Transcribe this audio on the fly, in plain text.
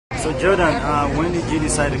So Jordan, when did you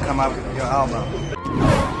decide to come up with your album?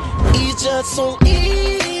 It's just so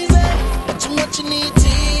easy, too much you need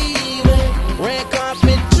TV, red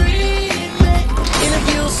carpet treatment,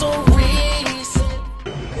 interview so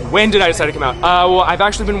recent. When did I decide to come out? Well, I've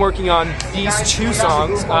actually been working on these two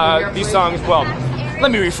songs. Well,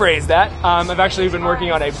 let me rephrase that. I've actually been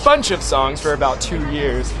working on a bunch of songs for about 2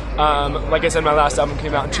 years. Like I said, my last album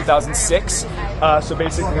came out in 2006. So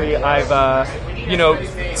basically, I've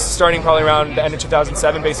starting probably around the end of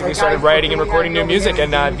 2007, basically started writing and recording new music,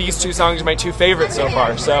 and these two songs are my two favorites so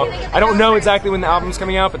far. So I don't know exactly when the album's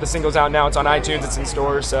coming out, but the single's out now. It's on iTunes, it's in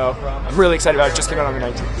stores, so I'm really excited about it. It just came out on the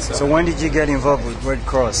 19th. So when did you get involved with Red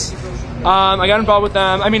Cross? I got involved with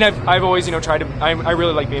them. I mean, I've always tried to. I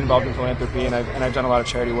really like being involved in philanthropy, and I've done a lot of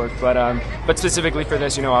charity work. But specifically for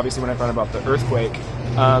this, obviously when I found out about the earthquake,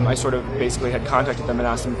 I sort of basically had contacted them and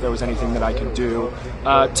asked them if there was anything that I could do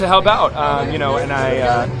to help out. And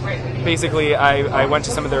I basically I went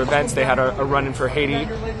to some of their events. They had a run-in for Haiti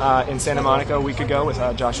in Santa Monica a week ago with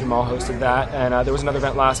Josh and Mal hosted that, and there was another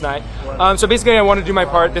event last night. So basically, I wanted to do my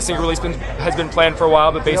part. This single release has been planned for a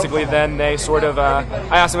while, but basically then they sort of I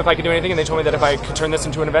asked them if I could do anything, and they told me that if I could turn this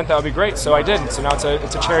into an event, that would be great. So I did. So now it's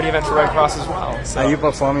a charity event for Red Cross as well. So. Are you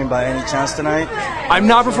performing by any chance tonight? I'm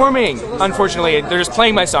not performing, unfortunately. They're just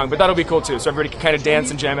playing my song, but that'll be cool too. So everybody can kind of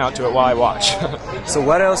dance and jam out to it while I watch. So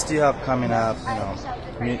what else do you have coming up?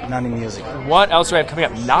 Not in music. What else do I have coming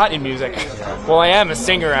up? Not in music. Well, I am a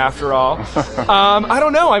singer after all. I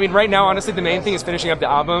don't know. I mean, right now, honestly, the main thing is finishing up the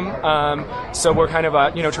album. So we're kind of,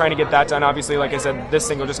 trying to get that done. Obviously, like I said, this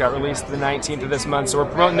single just got released the 19th of this month. So we're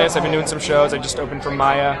promoting this. I've been doing some shows. I just opened for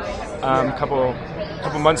Maya a couple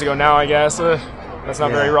months ago now, I guess. That's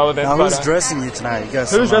not very relevant. Now, who's dressing you tonight?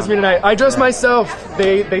 Who's dressing me tonight? I dress myself.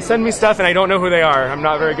 They send me stuff and I don't know who they are. I'm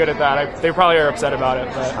not very good at that. They probably are upset about it.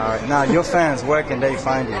 But. All right. Now, your fans, where can they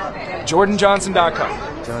find you? JordanJohnson.com.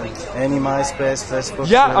 Any MySpace, Facebook?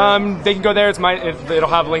 Yeah, they can go there. It'll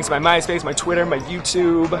have links to my MySpace, my Twitter, my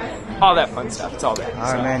YouTube, all that fun stuff. It's all there.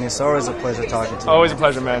 All right, man. It's always a pleasure talking to you. Always a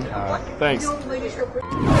pleasure, man. All right. Thanks.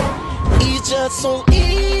 It's just so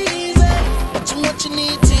easy, too much you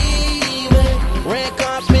need